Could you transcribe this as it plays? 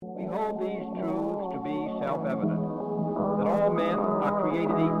hold these truths to be self-evident, that all men are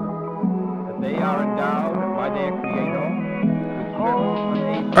created equal, that they are endowed by their Creator with certain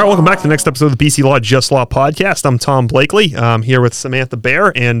innate... All right, welcome back to the next episode of the BC Law Just Law podcast. I'm Tom Blakely. I'm here with Samantha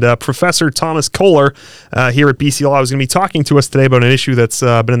Baer and Professor Thomas Kohler here at BC Law. Who's going to be talking to us today about an issue that's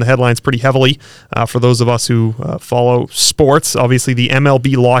been in the headlines pretty heavily for those of us who follow sports. Obviously, the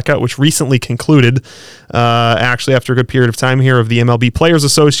MLB lockout, which recently concluded, actually after a good period of time here, of the MLB Players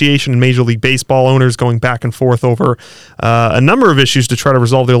Association and Major League Baseball owners going back and forth over a number of issues to try to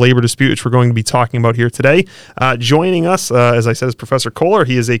resolve their labor dispute, which we're going to be talking about here today. Joining us, as I said, is Professor Kohler.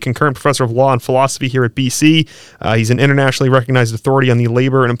 He is a concurrent professor of law and philosophy here at BC. He's an internationally recognized authority on the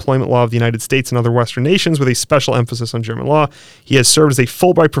labor and employment law of the United States and other Western nations with a special emphasis on German law. He has served as a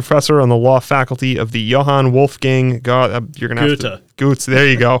Fulbright professor on the law faculty of the Johann Wolfgang Goethe, there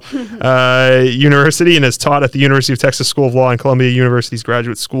you go, University, and has taught at the University of Texas School of Law and Columbia University's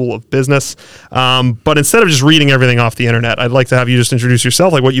Graduate School of Business. But instead of just reading everything off the internet, I'd like to have you just introduce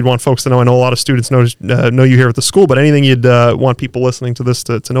yourself, like what you'd want folks to know. I know a lot of students know you here at the school, but anything you'd want people listening to this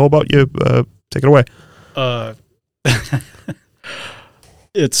to know about you, take it away.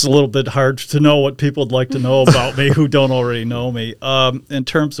 It's a little bit hard to know what people would like to know about me who don't already know me. In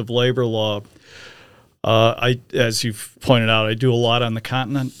terms of labor law, as you've pointed out, I do a lot on the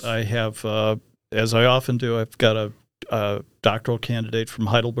continent. I have, as I often do, I've got a doctoral candidate from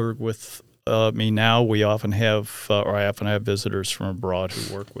Heidelberg with me now. We often have, I often have visitors from abroad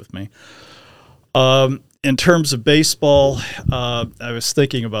who work with me. In terms of baseball, I was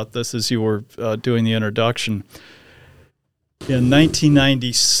thinking about this as you were doing the introduction. In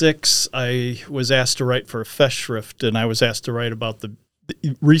 1996, I was asked to write for a Festschrift, and I was asked to write about the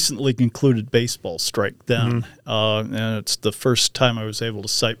recently concluded baseball strike then. And it's the first time I was able to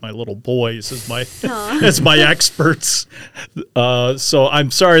cite my little boys as my experts. So I'm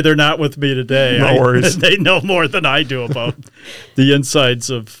sorry they're not with me today. No worries. They know more than I do about the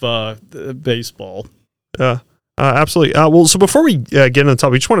insides of baseball. Absolutely. Well, so before we get into the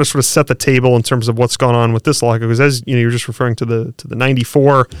topic, we just want to sort of set the table in terms of what's gone on with this lockout, because as you know, you're just referring to the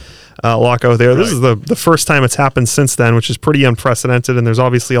 94 lockout there. This is the first time it's happened since then, which is pretty unprecedented, and there's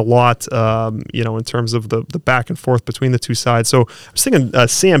obviously a lot, in terms of the back and forth between the two sides. So I was thinking,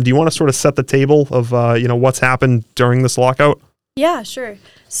 Sam, do you want to sort of set the table of what's happened during this lockout? Yeah, sure.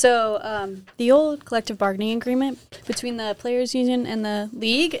 So the old collective bargaining agreement between the players' union and the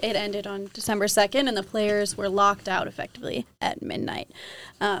league, it ended on December 2nd, and the players were locked out effectively at midnight.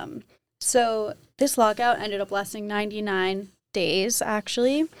 So this lockout ended up lasting 99 days,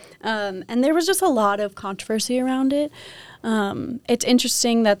 actually, and there was just a lot of controversy around it. It's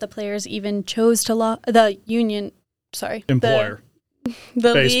interesting that the players even chose to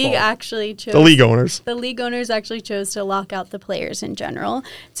The league actually chose... The league owners. The league owners actually chose to lock out the players in general.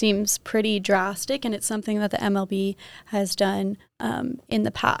 It seems pretty drastic, and it's something that the MLB has done in the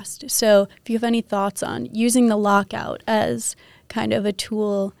past. So if you have any thoughts on using the lockout as kind of a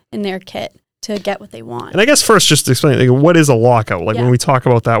tool in their kit to get what they want. And I guess first, just to explain, what is a lockout? When we talk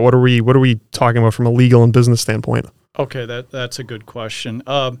about that, what are we talking about from a legal and business standpoint? Okay, that's a good question.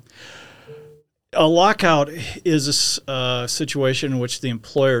 A lockout is a situation in which the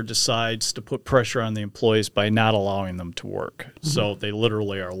employer decides to put pressure on the employees by not allowing them to work. Mm-hmm. So they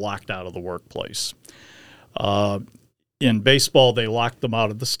literally are locked out of the workplace. In baseball, they locked them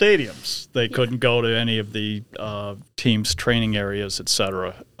out of the stadiums. They couldn't go to any of the teams' training areas, et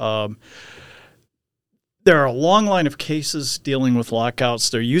cetera. There are a long line of cases dealing with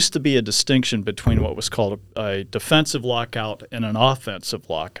lockouts. There used to be a distinction between what was called a defensive lockout and an offensive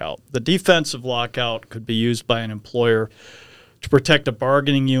lockout. The defensive lockout could be used by an employer to protect a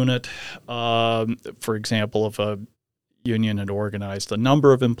bargaining unit. For example, if a union had organized a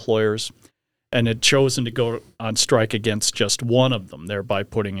number of employers and had chosen to go on strike against just one of them, thereby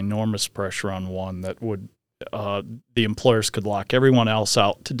putting enormous pressure on one, that would the employers could lock everyone else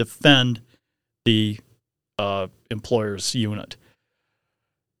out to defend the employer's unit.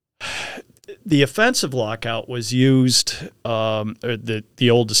 The offensive lockout was used, the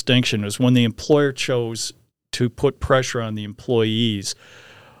old distinction was when the employer chose to put pressure on the employees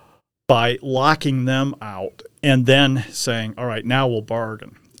by locking them out and then saying, all right, now we'll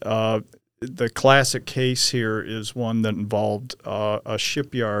bargain. The classic case here is one that involved a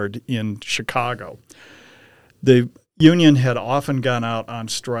shipyard in Chicago. The union had often gone out on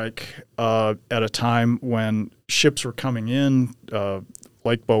strike at a time when ships were coming in,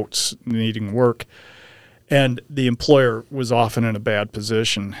 like boats needing work, and the employer was often in a bad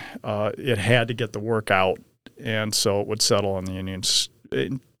position. It had to get the work out, and so it would settle on the unions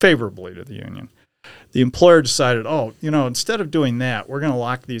favorably to the union. The employer decided, instead of doing that, we're going to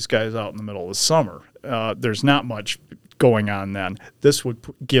lock these guys out in the middle of the summer. There's not much going on then. This would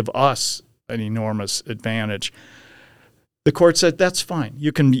give us an enormous advantage. The court said, that's fine.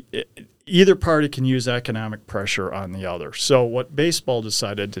 Either party can use economic pressure on the other. So what baseball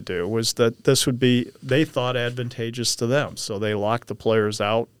decided to do was that this would be, they thought, advantageous to them. So they locked the players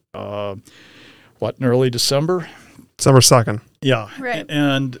out, in early December? December 2nd. Yeah. Right.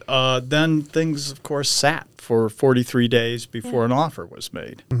 And then things, of course, sat for 43 days before an offer was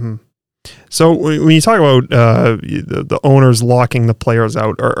made. Mm-hmm. So when you talk about the owners locking the players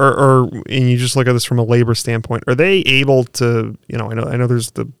out, or and you just look at this from a labor standpoint, are they able to, I know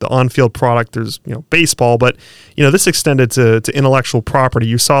there's the on-field product, there's, baseball, but, this extended to intellectual property.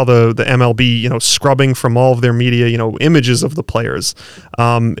 You saw the MLB, scrubbing from all of their media, images of the players.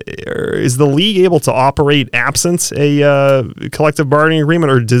 Is the league able to operate absent a collective bargaining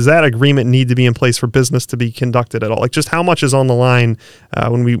agreement, or does that agreement need to be in place for business to be conducted at all? Like, just how much is on the line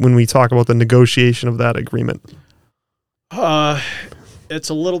when we talk about the negotiation of that agreement? It's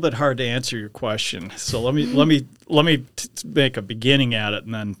a little bit hard to answer your question. So let me make a beginning at it,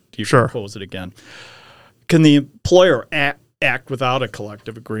 and then you can pose it again. Can the employer act without a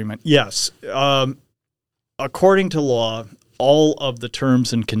collective agreement? Yes. According to law, all of the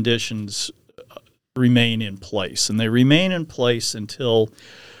terms and conditions remain in place, and they remain in place until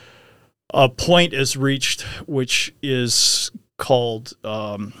a point is reached, which is called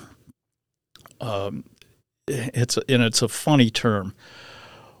it's a funny term.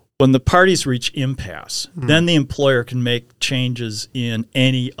 When the parties reach impasse, then the employer can make changes in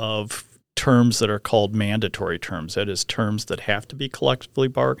any of terms that are called mandatory terms, that is, terms that have to be collectively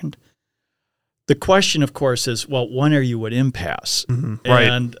bargained. The question, of course, is, well, when are you at impasse? Mm-hmm. Right.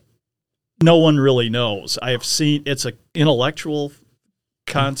 And no one really knows. I have seen, it's an intellectual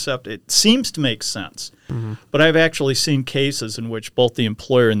concept. It seems to make sense. Mm-hmm. But I've actually seen cases in which both the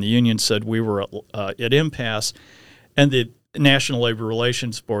employer and the union said we were at impasse, and the National Labor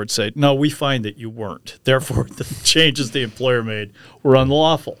Relations Board said, no, we find that you weren't. Therefore, the changes the employer made were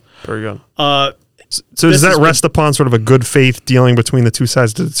unlawful. Very good. So does that rest upon sort of a good faith dealing between the two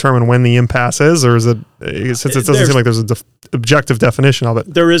sides to determine when the impasse is, or is it, since it doesn't seem like there's an objective definition of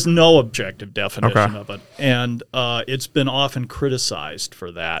it? There is no objective definition of it, and it's been often criticized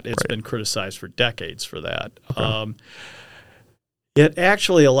for that. It's been criticized for decades for that. Okay. It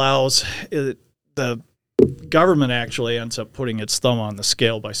actually allows, the government actually ends up putting its thumb on the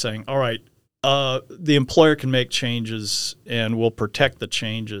scale by saying, all right, the employer can make changes and will protect the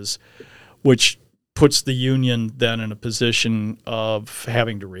changes, which puts the union then in a position of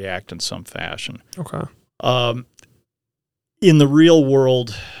having to react in some fashion. Okay. In the real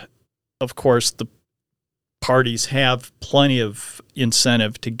world, of course, the parties have plenty of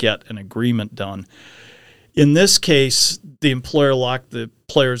incentive to get an agreement done. In this case, the employer locked the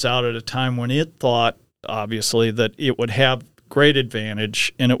players out at a time when it thought, obviously, that it would have great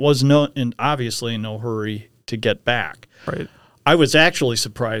advantage, and it was obviously in no hurry to get back. Right. I was actually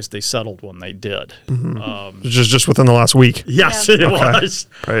surprised they settled when they did. Mm-hmm. Just within the last week. Yes, it was.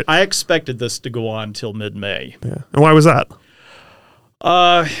 Right. I expected this to go on until mid-May. Yeah. And why was that?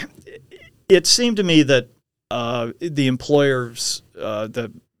 It seemed to me that the employers,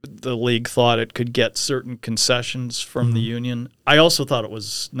 the league thought it could get certain concessions from the union. I also thought it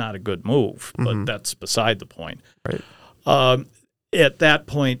was not a good move, but that's beside the point. Right. At that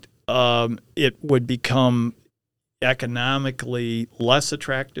point, it would become economically less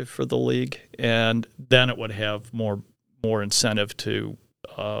attractive for the league, and then it would have more incentive to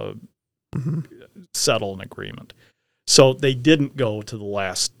settle an agreement. So they didn't go to the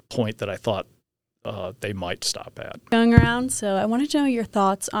last point that I thought they might stop at. Going around, so I wanted to know your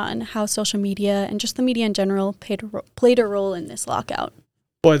thoughts on how social media and just the media in general played a role in this lockout.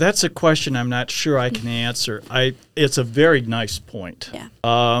 Boy, that's a question I'm not sure I can answer. It's a very nice point. Yeah.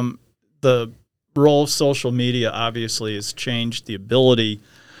 The role of social media obviously has changed the ability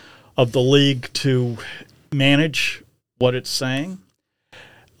of the league to manage what it's saying.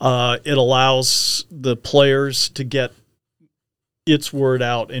 It allows the players to get its word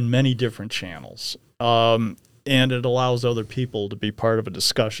out in many different channels. And it allows other people to be part of a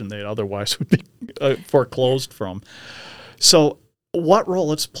discussion they otherwise would be foreclosed from. So what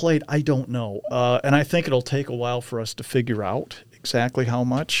role it's played, I don't know. And I think it'll take a while for us to figure out exactly how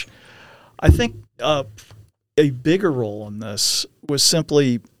much. I think a bigger role in this was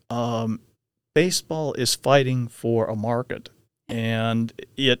simply baseball is fighting for a market, and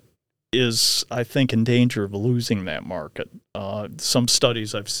it is, I think, in danger of losing that market. Some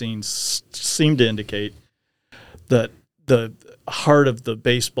studies I've seen seem to indicate that the heart of the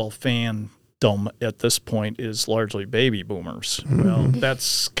baseball fan at this point is largely baby boomers. Well,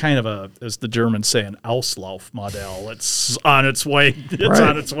 that's kind of as the Germans say, an Auslaufmodell. It's on its way. It's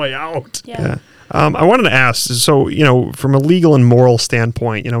on its way out. Yeah. I wanted to ask, so, from a legal and moral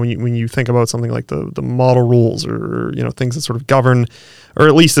standpoint, when you think about something like the model rules or, things that sort of govern or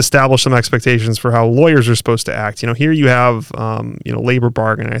at least establish some expectations for how lawyers are supposed to act, here you have, labor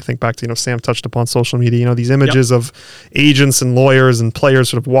bargaining. I think back to, Sam touched upon social media, these images of agents and lawyers and players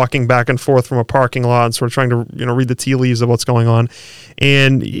sort of walking back and forth from a parking lot and sort of trying to, read the tea leaves of what's going on.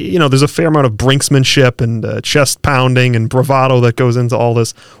 And, there's a fair amount of brinksmanship and chest pounding and bravado that goes into all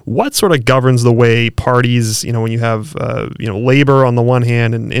this. What sort of governs the way parties, when you have, labor on the one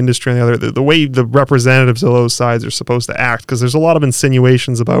hand and industry on the other, the way the representatives of those sides are supposed to act? Because there's a lot of insinuations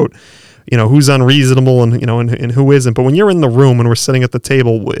about, who's unreasonable and, and who isn't. But when you're in the room and we're sitting at the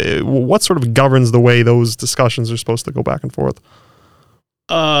table, what sort of governs the way those discussions are supposed to go back and forth?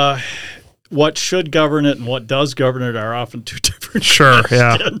 What should govern it and what does govern it are often two different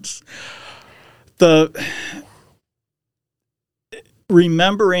questions. The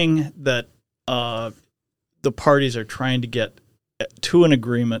remembering that the parties are trying to get to an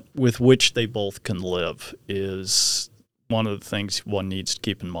agreement with which they both can live is one of the things one needs to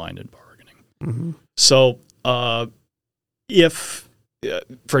keep in mind in bargaining. Mm-hmm. So if,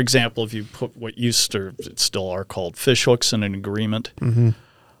 for example, if you put what used to still are called fishhooks in an agreement,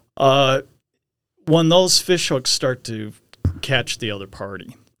 when those fishhooks start to catch the other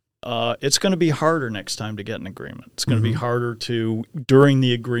party, it's going to be harder next time to get an agreement. It's going to be harder during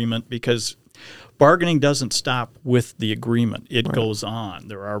the agreement because bargaining doesn't stop with the agreement. It goes on.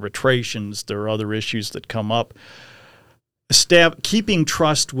 There are arbitrations. There are other issues that come up. Keeping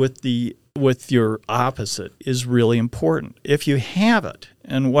trust with your opposite is really important. If you have it,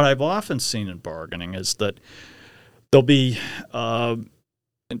 and what I've often seen in bargaining is that there'll be,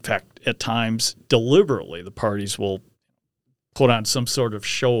 in fact, at times deliberately, the parties will put on some sort of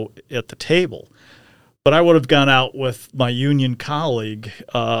show at the table. But I would have gone out with my union colleague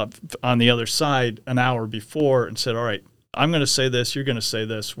on the other side an hour before and said, all right, I'm going to say this, you're going to say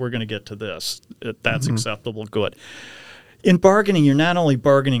this, we're going to get to this. That's acceptable, good. In bargaining, you're not only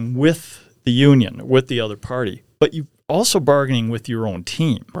bargaining with the union, with the other party, but you're also bargaining with your own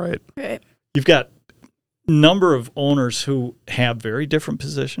team. Right. You've got a number of owners who have very different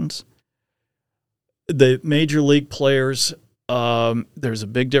positions. The major league players, there's a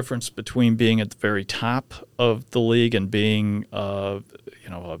big difference between being at the very top of the league and being, a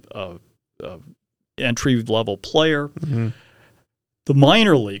entry-level player. Mm-hmm. The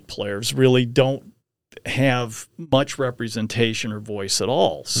minor league players really don't have much representation or voice at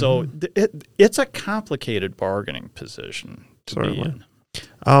all. So it's a complicated bargaining position to be in.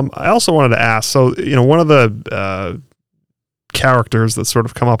 I also wanted to ask, so, one of the characters that sort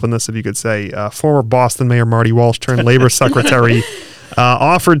of come up in this, if you could say, former Boston Mayor Marty Walsh turned labor secretary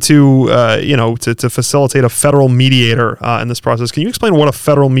offered to facilitate a federal mediator in this process. Can you explain what a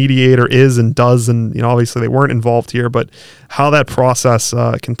federal mediator is and does? And, obviously they weren't involved here, but how that process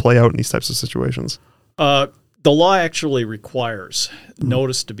can play out in these types of situations? The law actually requires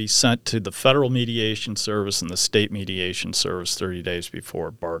notice to be sent to the Federal Mediation Service and the State Mediation Service 30 days before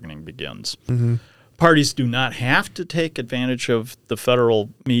bargaining begins. Mm-hmm. Parties do not have to take advantage of the federal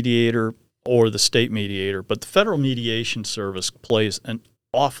mediator or the state mediator, but the Federal Mediation Service plays an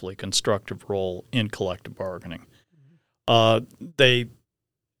awfully constructive role in collective bargaining. They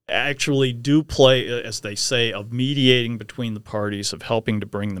actually do play, as they say, of mediating between the parties, of helping to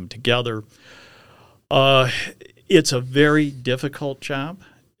bring them together. It's a very difficult job.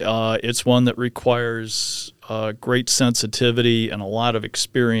 It's one that requires great sensitivity and a lot of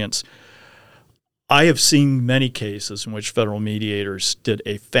experience. I have seen many cases in which federal mediators did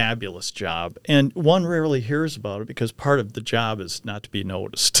a fabulous job, and one rarely hears about it because part of the job is not to be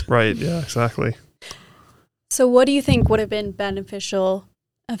noticed. Right, yeah, exactly. So what do you think would have been beneficial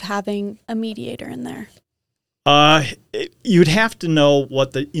of having a mediator in there? You'd have to know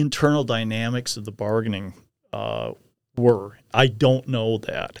what the internal dynamics of the bargaining were. I don't know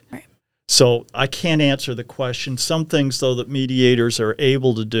that. Right. So I can't answer the question. Some things, though, that mediators are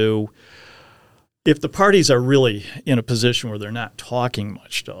able to do, if the parties are really in a position where they're not talking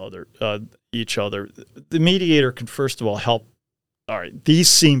much to each other, the mediator can first of all help. All right, these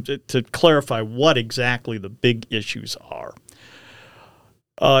seem to clarify what exactly the big issues are.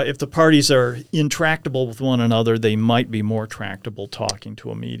 If the parties are intractable with one another, they might be more tractable talking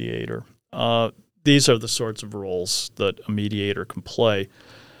to a mediator. These are the sorts of roles that a mediator can play.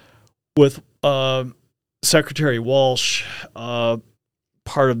 With Secretary Walsh,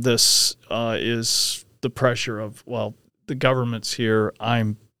 part of this is the pressure of, well, the government's here,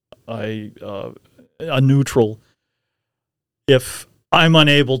 I'm a neutral. If I'm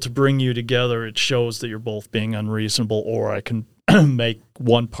unable to bring you together, it shows that you're both being unreasonable, or I can make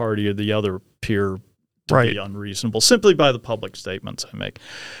one party or the other appear to be unreasonable simply by the public statements I make.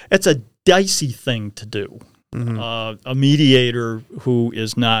 It's a dicey thing to do. A mediator who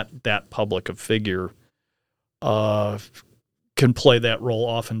is not that public a figure can play that role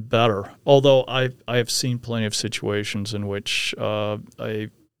often better. Although I have seen plenty of situations in which a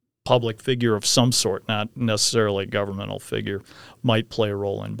public figure of some sort, not necessarily a governmental figure, might play a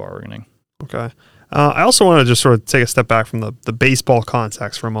role in bargaining. Okay. I also want to just sort of take a step back from the baseball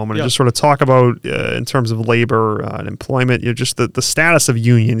context for a moment and just sort of talk about, in terms of labor and employment, just the status of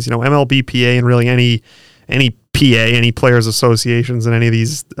unions, MLBPA and really any PA, any players associations in any of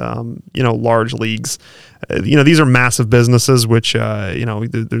these, large leagues. These are massive businesses, which,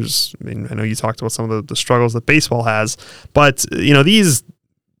 there's, I know you talked about some of the struggles that baseball has, but, these,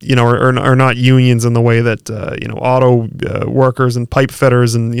 are not unions in the way that, auto workers and pipe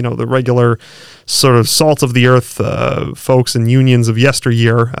fitters and, the regular sort of salt of the earth folks and unions of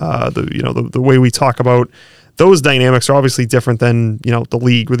yesteryear. The way we talk about those dynamics are obviously different than, the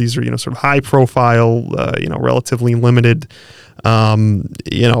league, where these are, sort of high profile, relatively limited,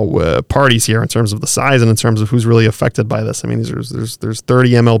 parties here in terms of the size and in terms of who's really affected by this. I mean, there's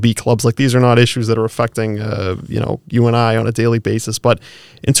 30 MLB clubs. Like, these are not issues that are affecting, you and I on a daily basis. But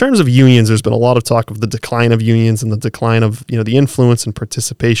in terms of unions, there's been a lot of talk of the decline of unions and the decline of, the influence and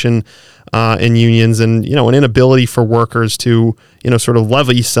participation in unions, and, an inability for workers to, sort of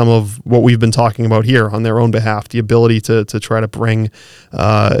levy some of what we've been talking about here on their own behalf, the ability to try to bring,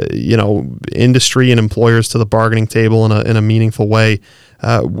 industry and employers to the bargaining table in a meaningful way.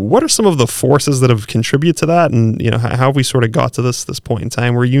 What are some of the forces that have contributed to that? And, how have we sort of got to this point in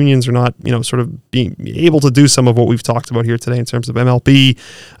time where unions are not, sort of being able to do some of what we've talked about here today in terms of MLB,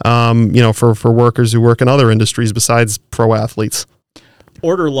 for workers who work in other industries besides pro athletes?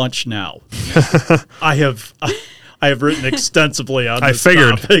 Order lunch now. I have written extensively on this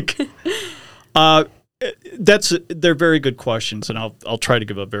topic. They're very good questions, and I'll try to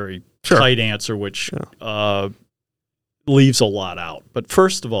give a very tight answer, which leaves a lot out. But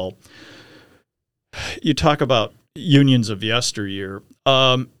first of all, you talk about unions of yesteryear.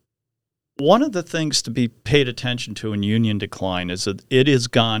 One of the things to be paid attention to in union decline is that it has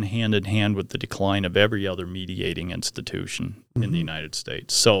gone hand in hand with the decline of every other mediating institution in the United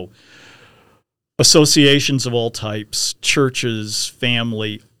States. So associations of all types, churches,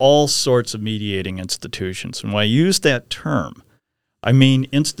 family, all sorts of mediating institutions. And when I use that term, I mean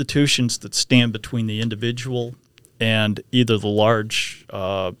institutions that stand between the individual and either the large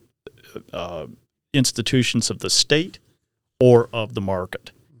institutions of the state or of the market.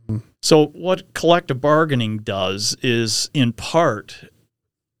 So what collective bargaining does is, in part,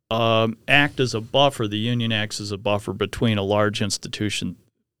 act as a buffer. The union acts as a buffer between a large institution,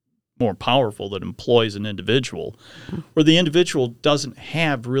 more powerful, that employs an individual, where the individual doesn't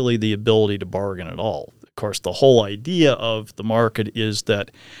have really the ability to bargain at all. Of course, the whole idea of the market is that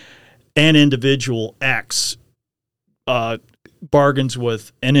an individual X bargains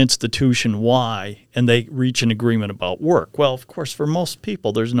with an institution Y, and they reach an agreement about work. Well, of course, for most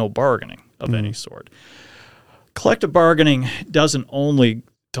people, there's no bargaining of any sort. Collective bargaining doesn't only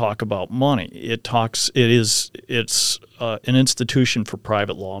talk about money. It's an institution for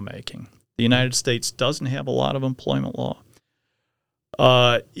private lawmaking. The United States doesn't have a lot of employment law.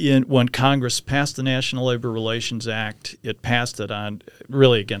 When Congress passed the National Labor Relations Act, it passed it on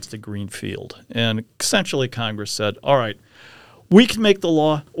really against a green field. And essentially Congress said, all right, we can make the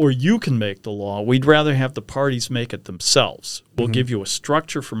law or you can make the law. We'd rather have the parties make it themselves. We'll give you a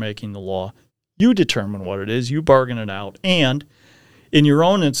structure for making the law. You determine what it is. You bargain it out. And in your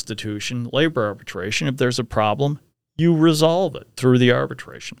own institution, labor arbitration, if there's a problem, you resolve it through the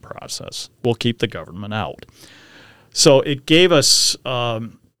arbitration process. We'll keep the government out. So it gave us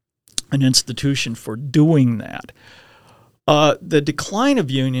an institution for doing that. The decline of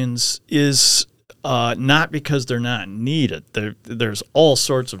unions is not because they're not needed. There's all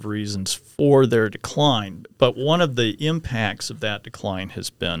sorts of reasons for their decline, but one of the impacts of that decline has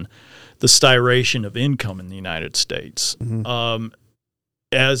been the stagnation of income in the United States.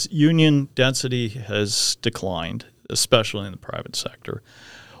 As union density has declined, especially in the private sector,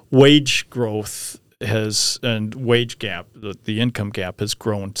 wage growth and wage gap, the income gap has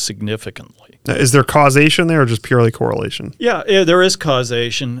grown significantly. Now, is there causation there or just purely correlation? Yeah, there is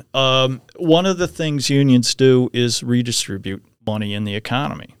causation. One of the things unions do is redistribute money in the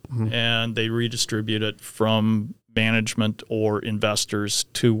economy, and they redistribute it from management or investors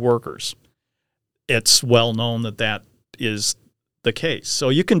to workers. It's well known that is the case. So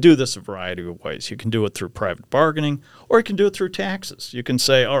you can do this a variety of ways. You can do it through private bargaining, or you can do it through taxes. You can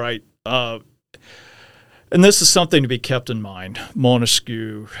say, all right, and this is something to be kept in mind.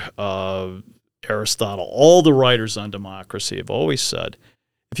 Montesquieu, Aristotle, all the writers on democracy have always said,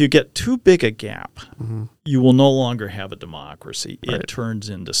 if you get too big a gap, you will no longer have a democracy. It turns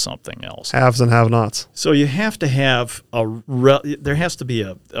into something else. Haves and have-nots. So you have to have there has to be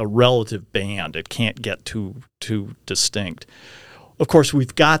a relative band. It can't get too distinct. Of course,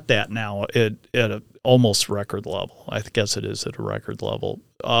 we've got that now at a almost record level. I guess it is at a record level.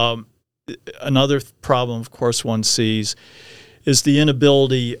 Another problem, of course, one sees is the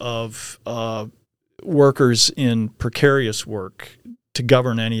inability of workers in precarious work to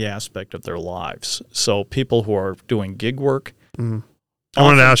govern any aspect of their lives. So people who are doing gig work. I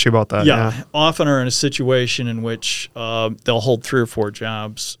wanted to ask you about that. Yeah, often are in a situation in which they'll hold 3 or 4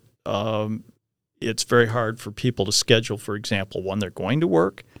 jobs. It's very hard for people to schedule, for example, when they're going to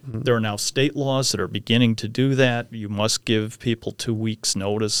work. There are now state laws that are beginning to do that. You must give people 2 weeks'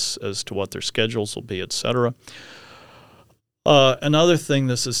 notice as to what their schedules will be, et cetera. Another thing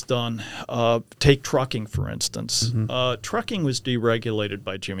this has done, take trucking, for instance. Trucking was deregulated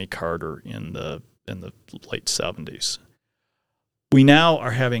by Jimmy Carter in the late 70s. We now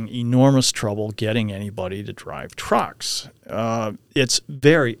are having enormous trouble getting anybody to drive trucks. It's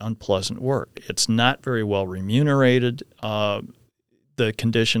very unpleasant work. It's not very well remunerated. The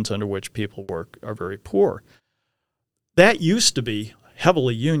conditions under which people work are very poor. That used to be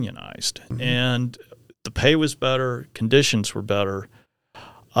heavily unionized, and the pay was better, conditions were better.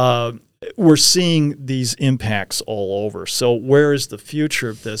 We're seeing these impacts all over. So where is the future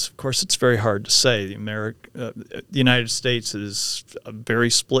of this? Of course, it's very hard to say. The United States is a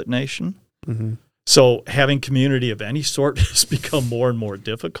very split nation. So having community of any sort has become more and more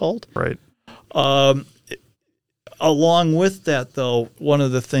difficult. Right. Along with that, though, one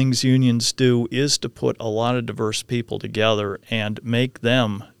of the things unions do is to put a lot of diverse people together and make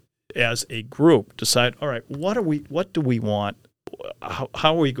them, as a group, decide, all right, what do we want? How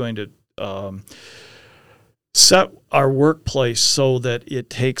are we going to set our workplace so that it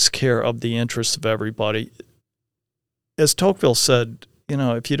takes care of the interests of everybody? As Tocqueville said,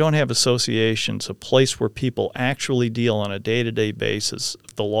 if you don't have associations, a place where people actually deal on a day-to-day basis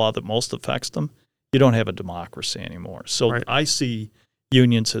the law that most affects them, you don't have a democracy anymore. So I see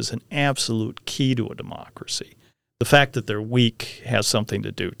unions as an absolute key to a democracy. The fact that they're weak has something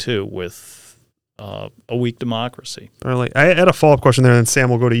to do, too, with a weak democracy. Really, I had a follow-up question there, and then Sam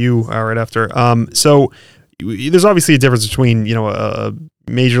will go to you right after. So there's obviously a difference between, a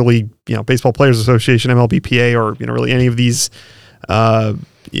Major League, Baseball Players Association, MLBPA, or, really any of these,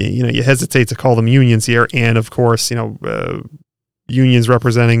 you hesitate to call them unions here, and, of course, unions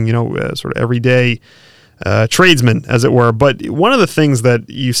representing, sort of everyday tradesmen, as it were. But one of the things that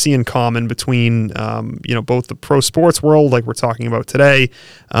you see in common between, both the pro sports world, like we're talking about today,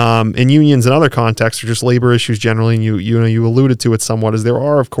 and unions in other contexts, or just labor issues generally, and you alluded to it somewhat, is there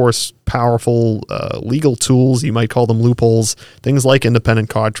are, of course, powerful legal tools, you might call them loopholes, things like independent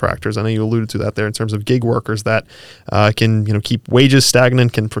contractors. I know you alluded to that there in terms of gig workers that can, keep wages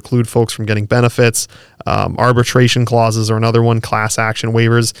stagnant, can preclude folks from getting benefits. Arbitration clauses are another one, class action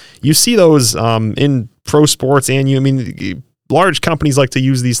waivers. You see those in pro sports, and large companies like to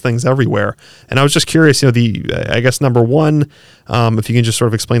use these things everywhere. And I was just curious, I guess number one, if you can just sort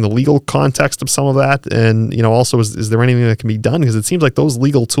of explain the legal context of some of that, and also is there anything that can be done? Because it seems like those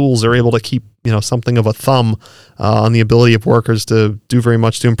legal tools are able to keep something of a thumb on the ability of workers to do very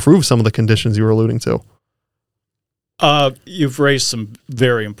much to improve some of the conditions you were alluding to. You've raised some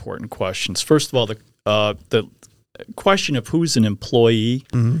very important questions. First of all, the question of who's an employee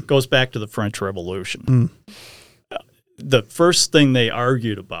goes back to the French Revolution. The first thing they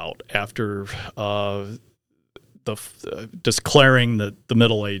argued about after declaring that the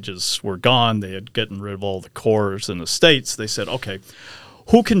Middle Ages were gone, they had gotten rid of all the corps in the states. They said, okay,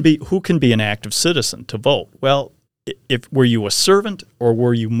 who can be an active citizen to vote? Well, were you a servant or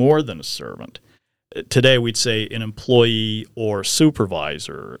were you more than a servant? Today we'd say an employee or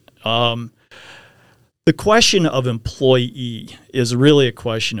supervisor. The question of employee is really a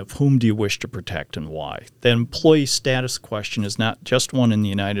question of whom do you wish to protect and why. The employee status question is not just one in the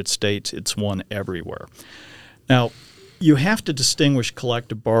United States, it's one everywhere. Now, you have to distinguish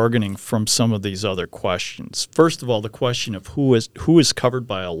collective bargaining from some of these other questions. First of all, the question of who is covered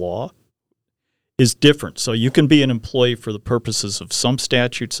by a law is different. So you can be an employee for the purposes of some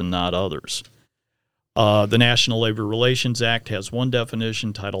statutes and not others. The National Labor Relations Act has one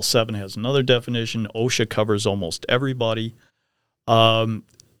definition. Title VII has another definition. OSHA covers almost everybody. So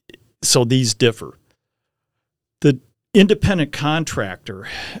these differ. The independent contractor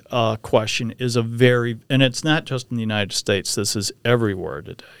question is and it's not just in the United States, this is everywhere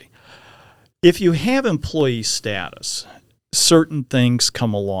today. If you have employee status, certain things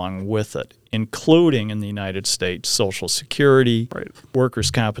come along with it, including in the United States, Social Security,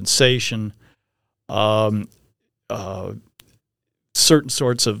 workers' compensation, certain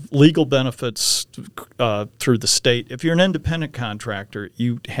sorts of legal benefits through the state. If you're an independent contractor,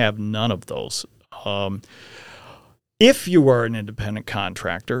 you have none of those. If you are an independent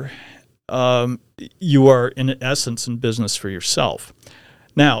contractor, you are in essence in business for yourself.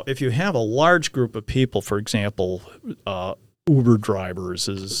 Now, if you have a large group of people, for example, Uber drivers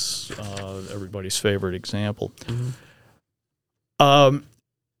is everybody's favorite example.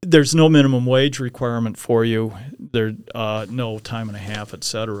 There's no minimum wage requirement for you. There's no time and a half, et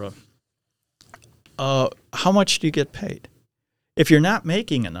cetera. How much do you get paid? If you're not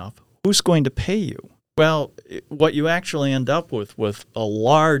making enough, who's going to pay you? Well, what you actually end up with a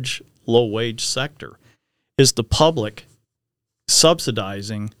large low-wage sector is the public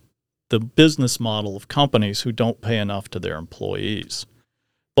subsidizing the business model of companies who don't pay enough to their employees.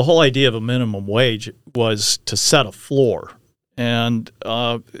 The whole idea of a minimum wage was to set a floor. And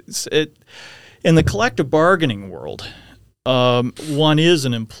in the collective bargaining world, one is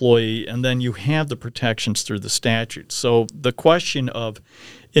an employee, and then you have the protections through the statute. So the question of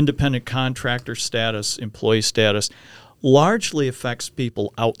independent contractor status, employee status, largely affects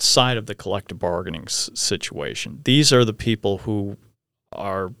people outside of the collective bargaining situation. These are the people who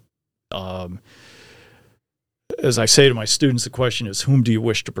are, as I say to my students, the question is, whom do you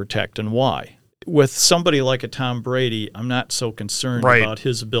wish to protect and why? With somebody like a Tom Brady, I'm not so concerned about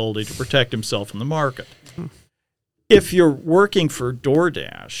his ability to protect himself in the market. If you're working for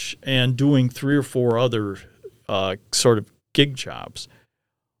DoorDash and doing 3 or 4 other sort of gig jobs,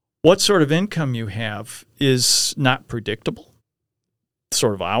 what sort of income you have is not predictable. The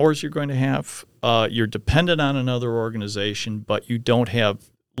sort of hours you're going to have. You're dependent on another organization, but you don't have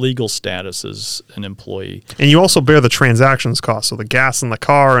legal status as an employee. And you also bear the transactions cost, so the gas in the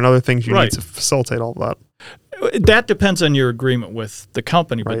car and other things you need to facilitate all of that. That depends on your agreement with the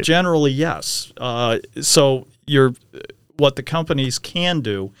company, but generally, yes. So what the companies can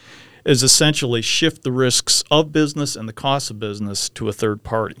do is essentially shift the risks of business and the cost of business to a third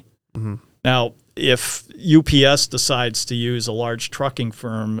party. Now, if UPS decides to use a large trucking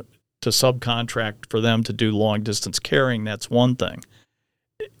firm to subcontract for them to do long-distance carrying, that's one thing.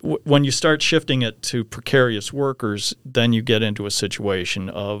 When you start shifting it to precarious workers, then you get into a situation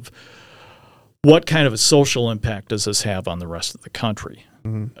of what kind of a social impact does this have on the rest of the country?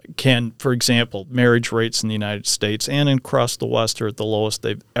 Can, for example, marriage rates in the United States and across the West are at the lowest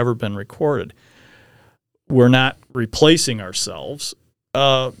they've ever been recorded. We're not replacing ourselves.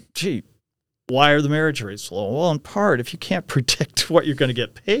 Why are the marriage rates low? Well, in part, if you can't predict what you're going to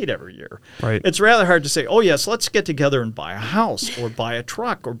get paid every year, it's rather hard to say, oh, yes, let's get together and buy a house or buy a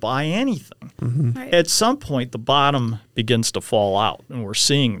truck or buy anything. At some point, the bottom begins to fall out, and we're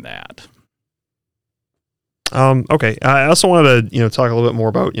seeing that. Okay. I also wanted to, talk a little bit more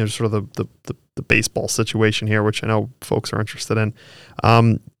about, sort of the baseball situation here, which I know folks are interested in.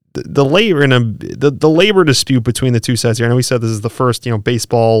 The labor dispute between the two sides here. I know we said this is the first,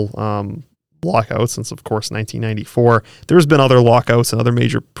 baseball lockout since, of course, 1994. There's been other lockouts and other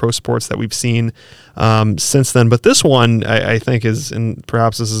major pro sports that we've seen since then, but this one I think is, and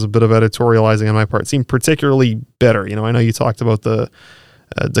perhaps this is a bit of editorializing on my part, seemed particularly bitter. I know you talked about the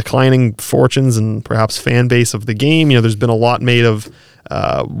declining fortunes and perhaps fan base of the game. There's been a lot made of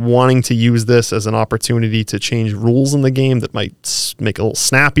wanting to use this as an opportunity to change rules in the game that might make it a little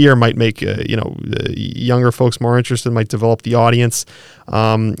snappier, might make younger folks more interested, might develop the audience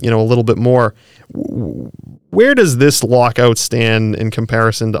a little bit more. Where does this lockout stand in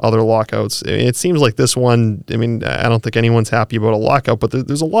comparison to other lockouts? It seems like this one, I don't think anyone's happy about a lockout, but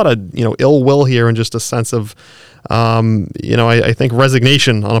there's a lot of ill will here and just a sense of I think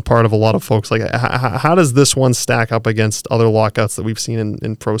resignation on a part of a lot of folks. Like, how does this one stack up against other lockouts that we've seen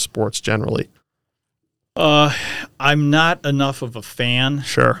in pro sports generally? I'm not enough of a fan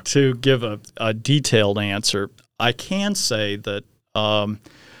to give a detailed answer. I can say that, of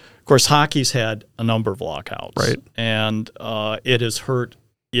course, hockey's had a number of lockouts, and it has hurt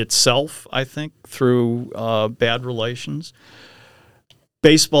itself, I think, through bad relations.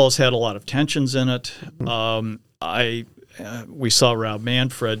 Baseball's had a lot of tensions in it. We saw Rob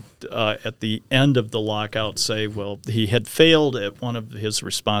Manfred at the end of the lockout say, well, he had failed at one of his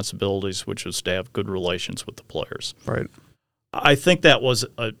responsibilities, which was to have good relations with the players. I think that was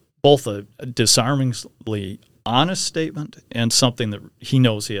both a disarmingly honest statement and something that he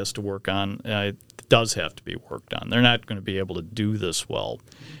knows he has to work on. It does have to be worked on. They're not going to be able to do this well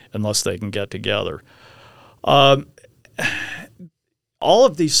unless they can get together. All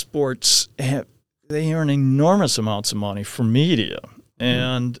of these sports they earn enormous amounts of money from media,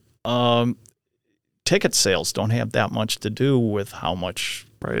 and ticket sales don't have that much to do with how much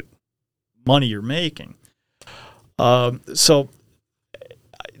money you're making. So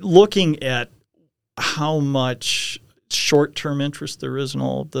looking at how much short-term interest there is in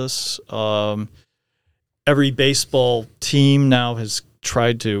all of this, every baseball team now has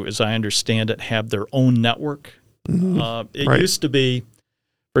tried to, as I understand it, have their own network. It used to be,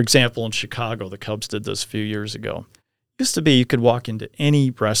 for example, in Chicago, the Cubs did this a few years ago. It used to be you could walk into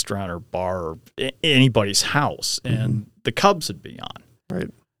any restaurant or bar or anybody's house, and the Cubs would be on. Right.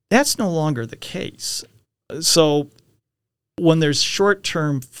 That's no longer the case. So when there's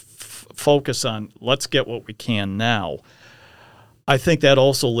short-term focus on let's get what we can now, I think that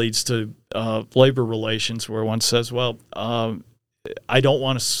also leads to labor relations where one says, well, I don't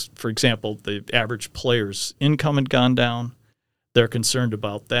want to, for example, the average player's income had gone down. They're concerned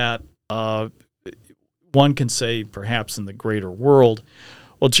about that. One can say perhaps in the greater world,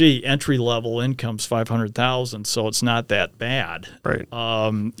 well, gee, entry-level income's $500,000, so it's not that bad. Right.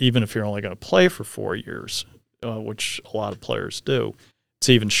 Even if you're only going to play for 4 years, which a lot of players do. It's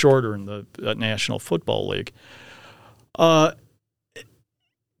even shorter in the National Football League.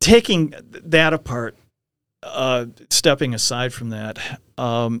 Taking that apart, stepping aside from that,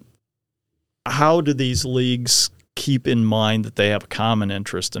 how do these leagues keep in mind that they have a common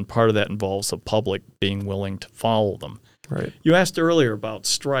interest, and part of that involves the public being willing to follow them? Right. You asked earlier about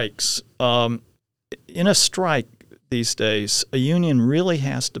strikes. In a strike these days, a union really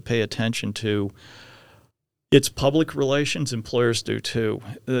has to pay attention to its public relations. Employers do too.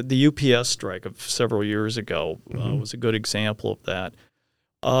 The UPS strike of several years ago was a good example of that.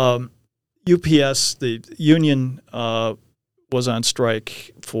 UPS, the union, was on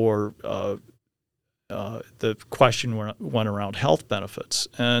strike for the question went around health benefits.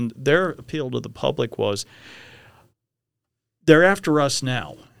 And their appeal to the public was, they're after us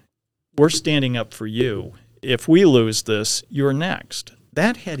now. We're standing up for you. If we lose this, you're next.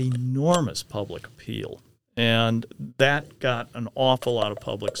 That had enormous public appeal. And that got an awful lot of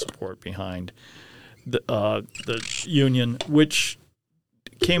public support behind the union, which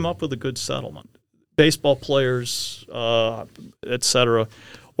came up with a good settlement. Baseball players, et cetera,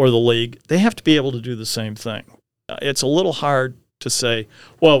 or the league, they have to be able to do the same thing. It's a little hard to say,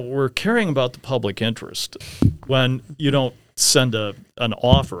 well, we're caring about the public interest when you don't send an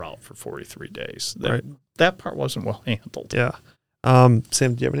offer out for 43 days. That part wasn't well handled. Yeah. Sam,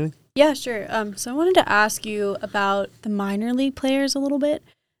 do you have anything? Yeah, sure. So I wanted to ask you about the minor league players a little bit.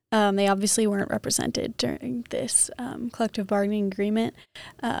 They obviously weren't represented during this collective bargaining agreement.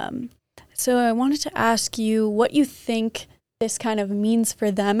 So I wanted to ask you what you think this kind of means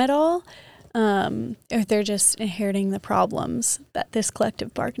for them at all, or if they're just inheriting the problems that this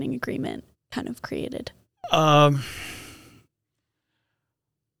collective bargaining agreement kind of created.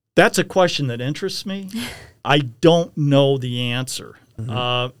 That's a question that interests me. I don't know the answer.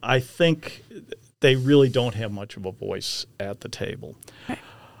 I think they really don't have much of a voice at the table. Right.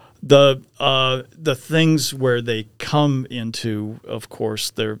 The things where they come into, of course,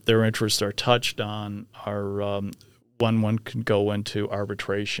 their interests are touched on are when one can go into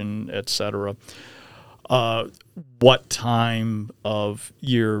arbitration, et cetera. What time of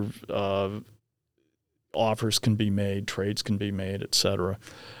year offers can be made, trades can be made, et cetera.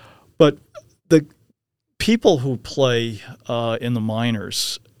 But the people who play in the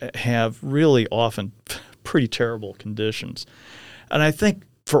minors have really often pretty terrible conditions. And I think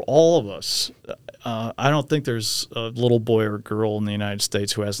for all of us, I don't think there's a little boy or girl in the United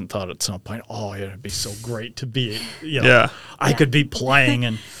States who hasn't thought at some point, oh, it'd be so great to be, I could be playing.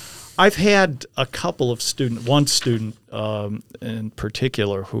 And I've had a couple of one student in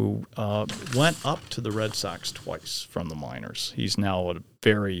particular who went up to the Red Sox twice from the minors. He's now a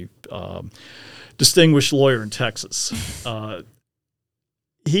very distinguished lawyer in Texas.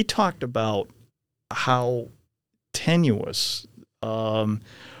 He talked about how tenuous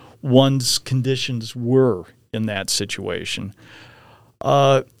one's conditions were in that situation.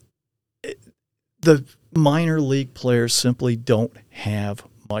 The minor league players simply don't have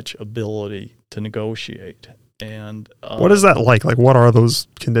much ability to negotiate. And what is that like? Like, what are those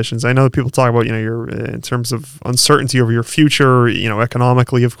conditions? I know that people talk about, you're in terms of uncertainty over your future,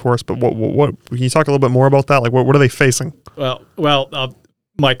 economically, of course. But what can you talk a little bit more about that? Like, what are they facing? Well,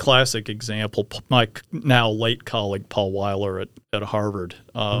 my classic example, my now late colleague Paul Weiler at Harvard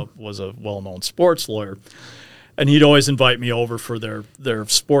was a well-known sports lawyer, and he'd always invite me over for their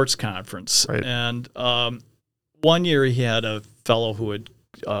sports conference. Right. And one year he had a fellow who had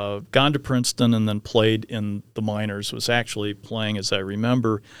gone to Princeton and then played in the minors, was actually playing, as I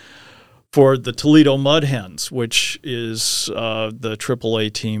remember, for the Toledo Mud Hens, which is the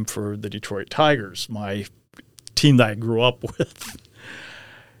AAA team for the Detroit Tigers, my team that I grew up with.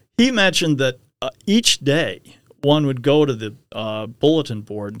 He mentioned that each day one would go to the bulletin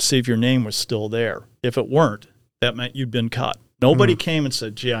board and see if your name was still there. If it weren't, that meant you'd been cut. Nobody came and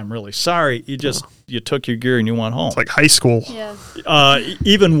said, "Gee, I'm really sorry. You took your gear and you went home." It's like high school. Yeah.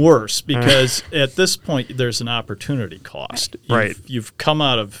 Even worse, because at this point there's an opportunity cost. Right. You've come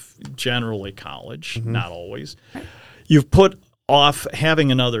out of generally college, not always. You've put off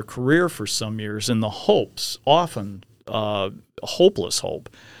having another career for some years in the hopes, often hopeless hope,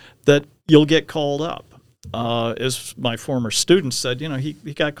 that you'll get called up. As my former student said,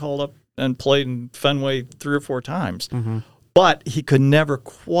 he got called up and played in Fenway 3 or 4 times. But he could never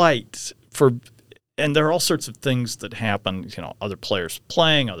quite, and there are all sorts of things that happen, other players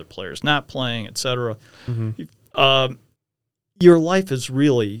playing, other players not playing, et cetera. Your life is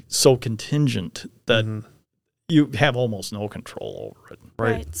really so contingent that you have almost no control over it.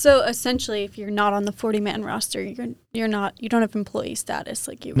 Right. So essentially, if you're not on the 40-man roster, you don't have employee status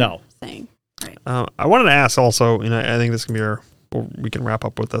like you were saying. Right. I wanted to ask also, I think this can be we can wrap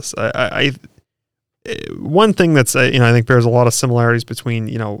up with this. One thing that's I think bears a lot of similarities between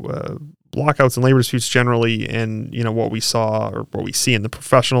lockouts and labor disputes generally, and what we saw or what we see in the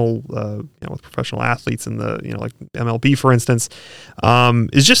professional with professional athletes in the like MLB for instance,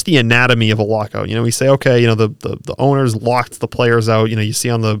 is just the anatomy of a lockout. We say, okay, the owners locked the players out. You see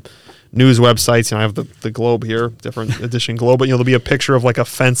on the news websites, I have the Globe here, different edition Globe, but there'll be a picture of like a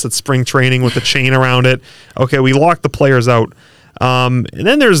fence at spring training with a chain around it. Okay, we locked the players out. And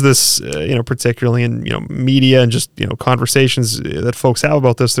then there's this, particularly in, media and just, conversations that folks have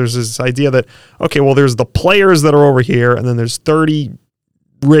about this, there's this idea that, okay, well, there's the players that are over here, and then there's 30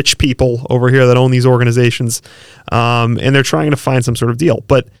 rich people over here that own these organizations, and they're trying to find some sort of deal.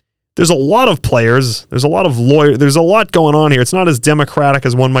 But there's a lot of players, there's a lot of lawyers, there's a lot going on here. It's not as democratic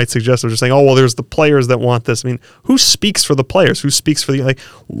as one might suggest. They're just saying, oh, well, there's the players that want this. I mean, who speaks for the players? Who speaks for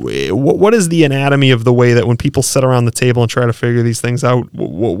what is the anatomy of the way that when people sit around the table and try to figure these things out,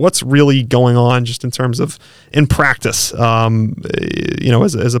 what's really going on just in terms of in practice,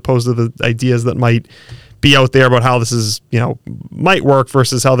 as opposed to the ideas that might be out there about how this is, might work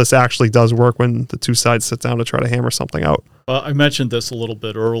versus how this actually does work when the two sides sit down to try to hammer something out. I mentioned this a little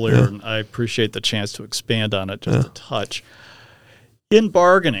bit earlier, and I appreciate the chance to expand on it just a touch. In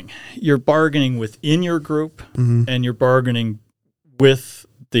bargaining, you're bargaining within your group, and you're bargaining with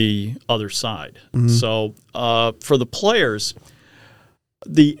the other side. So for the players,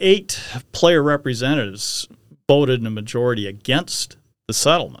 the 8 player representatives voted in a majority against the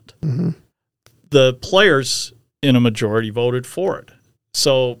settlement. The players in a majority voted for it.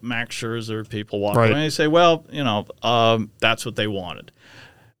 So Max Scherzer, people walk away and they say, well, that's what they wanted.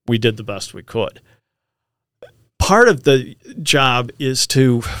 We did the best we could. Part of the job is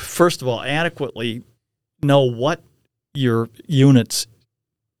to, first of all, adequately know what your unit's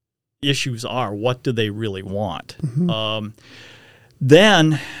issues are. What do they really want?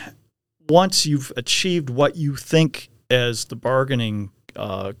 Then, once you've achieved what you think as the bargaining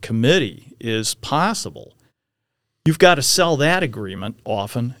committee is possible, you've got to sell that agreement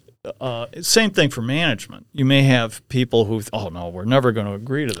often. Same thing for management. You may have people who, oh, no, we're never going to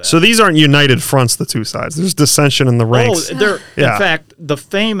agree to that. So these aren't united fronts, the two sides. There's dissension in the ranks. In fact, the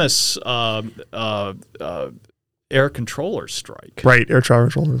famous air controller strike. Right, air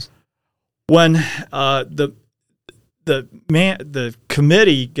traffic controllers. When the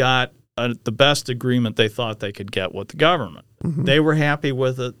committee got the best agreement they thought they could get with the government. They were happy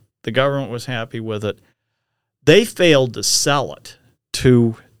with it. The government was happy with it. They failed to sell it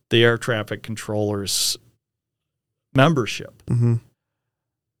to the air traffic controllers' membership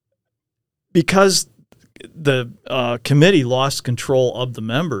because the committee lost control of the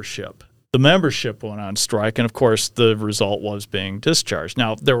membership. The membership went on strike, and of course, the result was being discharged.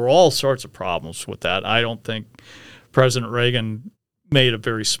 Now, there were all sorts of problems with that. I don't think President Reagan made a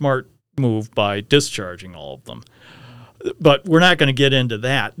very smart move by discharging all of them. But we're not going to get into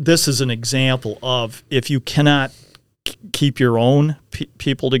that. This is an example of if you cannot keep your own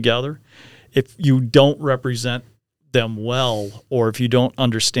people together, if you don't represent them well, or if you don't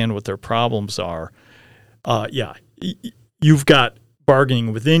understand what their problems are, you've got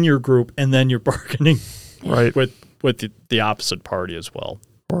bargaining within your group, and then you're bargaining with the opposite party as well.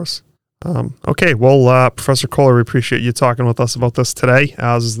 Of course. Okay, well, Professor Kohler, we appreciate you talking with us about this today.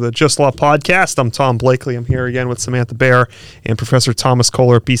 This is the Just Law Podcast. I'm Tom Blakely. I'm here again with Samantha Baer and Professor Thomas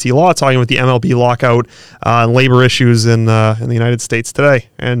Kohler at BC Law, talking with the MLB lockout and labor issues in the United States today.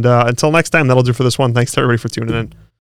 And until next time, that'll do for this one. Thanks to everybody for tuning in.